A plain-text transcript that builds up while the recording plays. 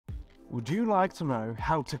Would you like to know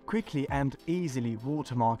how to quickly and easily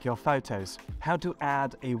watermark your photos? How to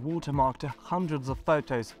add a watermark to hundreds of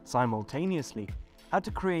photos simultaneously? How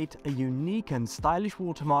to create a unique and stylish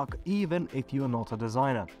watermark even if you are not a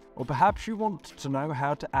designer? Or perhaps you want to know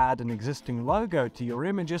how to add an existing logo to your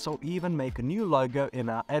images or even make a new logo in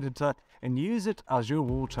our editor and use it as your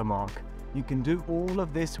watermark. You can do all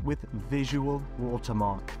of this with Visual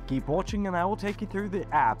Watermark. Keep watching and I will take you through the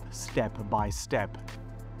app step by step.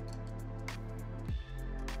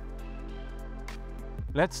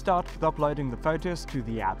 Let's start with uploading the photos to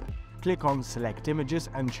the app. Click on Select Images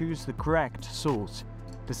and choose the correct source.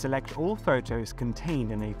 To select all photos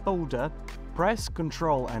contained in a folder, press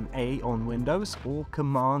Ctrl and A on Windows or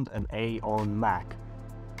Command and A on Mac.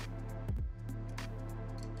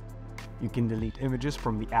 You can delete images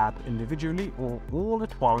from the app individually or all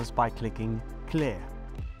at once by clicking Clear.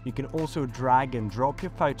 You can also drag and drop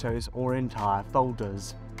your photos or entire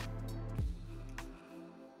folders.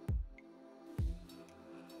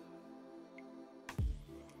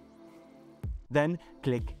 Then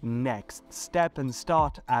click Next Step and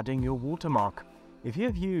start adding your watermark. If you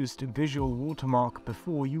have used Visual Watermark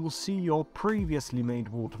before, you will see your previously made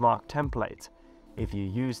watermark template. If you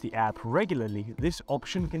use the app regularly, this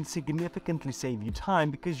option can significantly save you time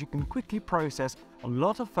because you can quickly process a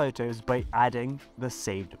lot of photos by adding the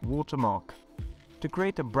saved watermark. To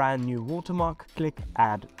create a brand new watermark, click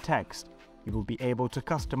Add Text. You will be able to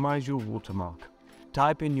customize your watermark.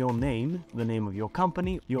 Type in your name, the name of your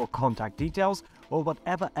company, your contact details, or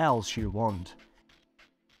whatever else you want.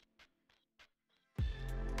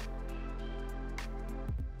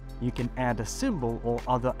 You can add a symbol or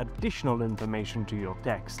other additional information to your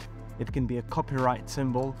text. It can be a copyright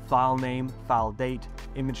symbol, file name, file date,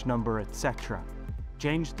 image number, etc.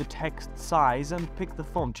 Change the text size and pick the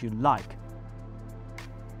font you like.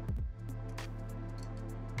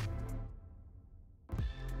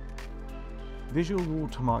 Visual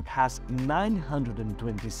Watermark has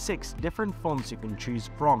 926 different fonts you can choose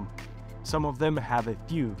from. Some of them have a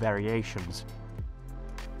few variations.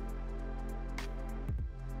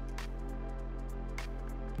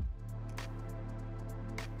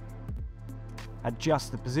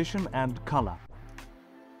 Adjust the position and color.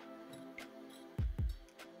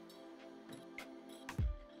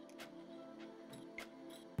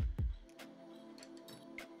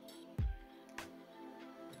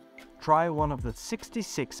 Try one of the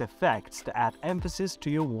 66 effects to add emphasis to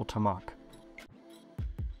your watermark.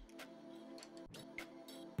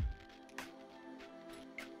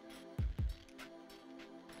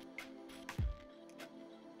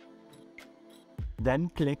 Then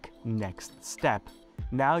click Next Step.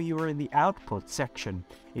 Now you are in the Output section.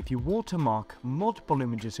 If you watermark multiple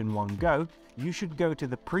images in one go, you should go to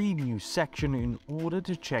the Preview section in order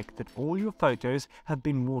to check that all your photos have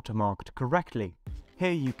been watermarked correctly.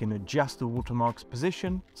 Here you can adjust the watermark's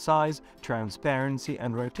position, size, transparency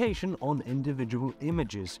and rotation on individual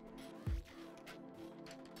images.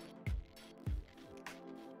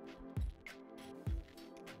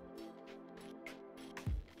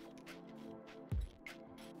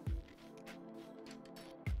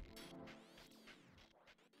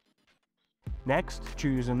 Next,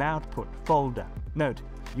 choose an output folder. Note,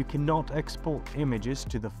 you cannot export images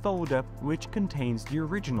to the folder which contains the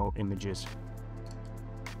original images.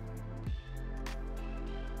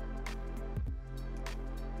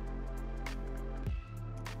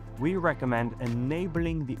 We recommend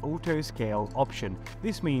enabling the auto scale option.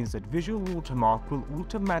 This means that Visual Watermark will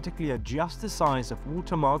automatically adjust the size of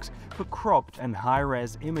watermarks for cropped and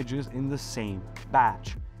high-res images in the same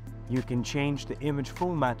batch. You can change the image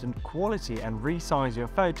format and quality and resize your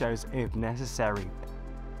photos if necessary.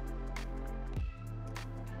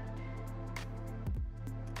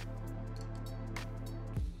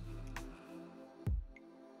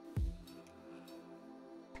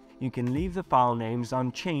 You can leave the file names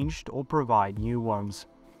unchanged or provide new ones.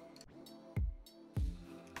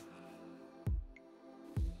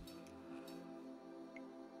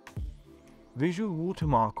 Visual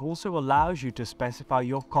Watermark also allows you to specify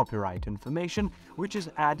your copyright information, which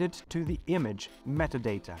is added to the image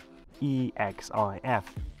metadata (EXIF)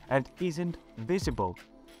 and isn't visible.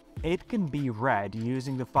 It can be read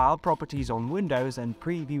using the file properties on Windows and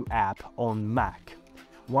Preview app on Mac.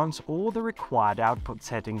 Once all the required output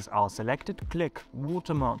settings are selected, click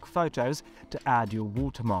Watermark Photos to add your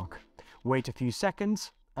watermark. Wait a few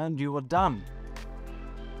seconds and you are done.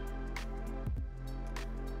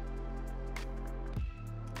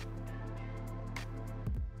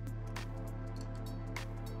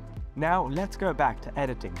 Now let's go back to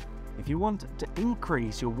editing. If you want to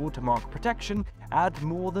increase your watermark protection, add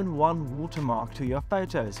more than one watermark to your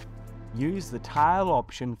photos. use the tile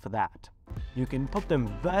option for that. You can put them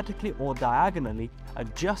vertically or diagonally,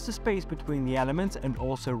 adjust the space between the elements and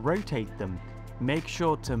also rotate them. Make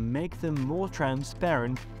sure to make them more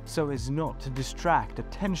transparent so as not to distract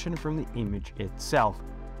attention from the image itself.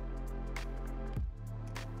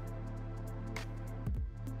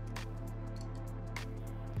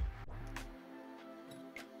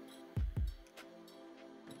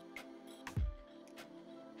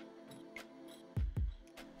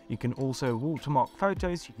 You can also watermark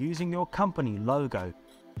photos using your company logo.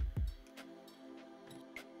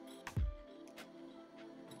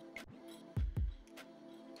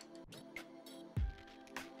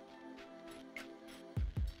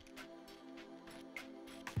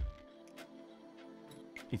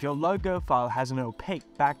 If your logo file has an opaque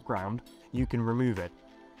background, you can remove it.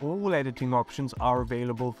 All editing options are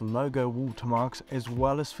available for logo watermarks as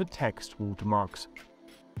well as for text watermarks.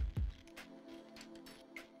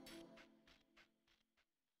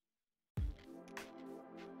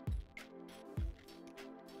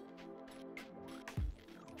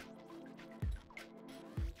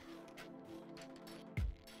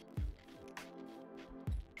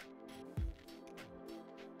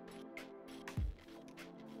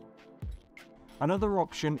 Another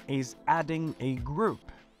option is adding a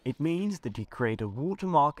group. It means that you create a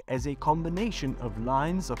watermark as a combination of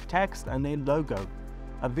lines of text and a logo.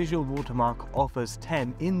 A Visual Watermark offers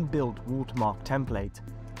 10 inbuilt watermark templates.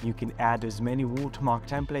 You can add as many watermark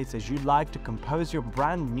templates as you like to compose your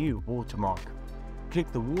brand new watermark.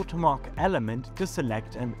 Click the watermark element to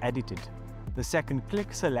select and edit it. The second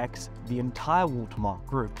click selects the entire watermark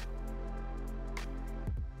group.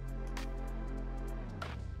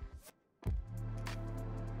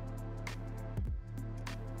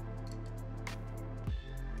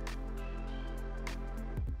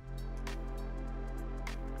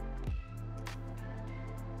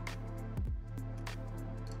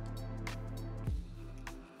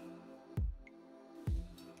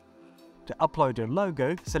 To upload your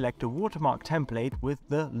logo, select a watermark template with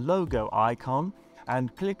the logo icon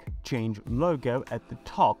and click Change Logo at the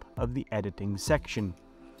top of the editing section.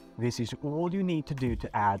 This is all you need to do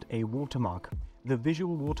to add a watermark. The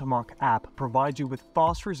Visual Watermark app provides you with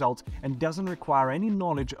fast results and doesn't require any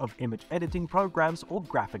knowledge of image editing programs or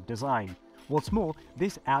graphic design. What's more,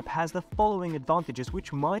 this app has the following advantages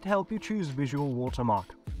which might help you choose Visual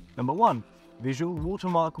Watermark. Number 1. Visual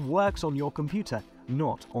Watermark works on your computer,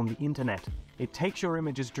 not on the internet. It takes your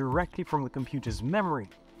images directly from the computer's memory.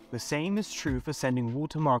 The same is true for sending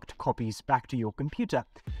watermarked copies back to your computer.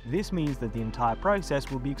 This means that the entire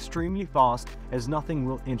process will be extremely fast as nothing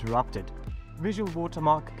will interrupt it. Visual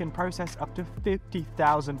Watermark can process up to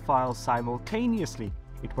 50,000 files simultaneously.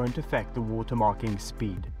 It won't affect the watermarking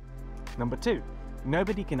speed. Number 2.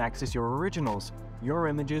 Nobody can access your originals. Your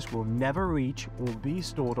images will never reach or be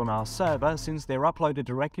stored on our server since they're uploaded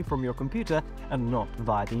directly from your computer and not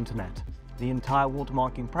via the internet. The entire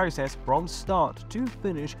watermarking process from start to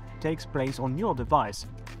finish takes place on your device.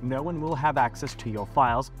 No one will have access to your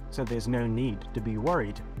files, so there's no need to be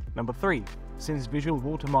worried. Number 3. Since Visual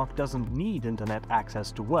Watermark doesn't need internet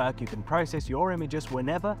access to work, you can process your images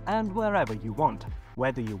whenever and wherever you want,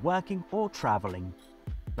 whether you're working or traveling.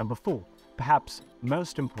 Number 4. Perhaps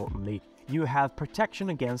most importantly, you have protection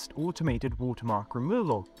against automated watermark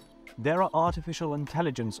removal. There are artificial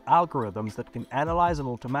intelligence algorithms that can analyze and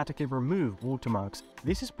automatically remove watermarks.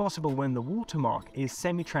 This is possible when the watermark is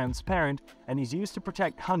semi-transparent and is used to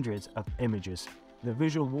protect hundreds of images. The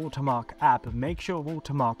Visual Watermark app makes your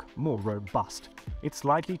watermark more robust. It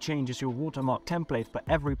slightly changes your watermark template for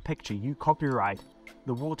every picture you copyright.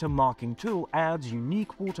 The watermarking tool adds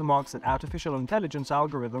unique watermarks that artificial intelligence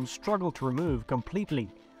algorithms struggle to remove completely.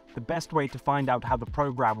 The best way to find out how the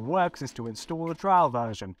program works is to install a trial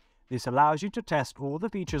version. This allows you to test all the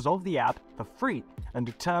features of the app for free and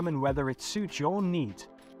determine whether it suits your needs.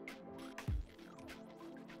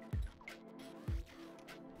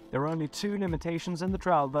 There are only 2 limitations in the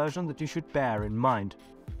trial version that you should bear in mind.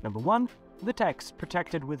 Number 1. The text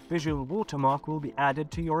protected with Visual Watermark will be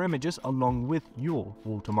added to your images along with your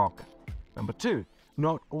watermark. Number 2.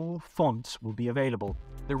 Not all fonts will be available.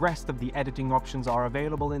 The rest of the editing options are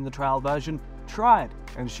available in the trial version. Try it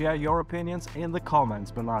and share your opinions in the comments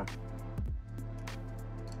below.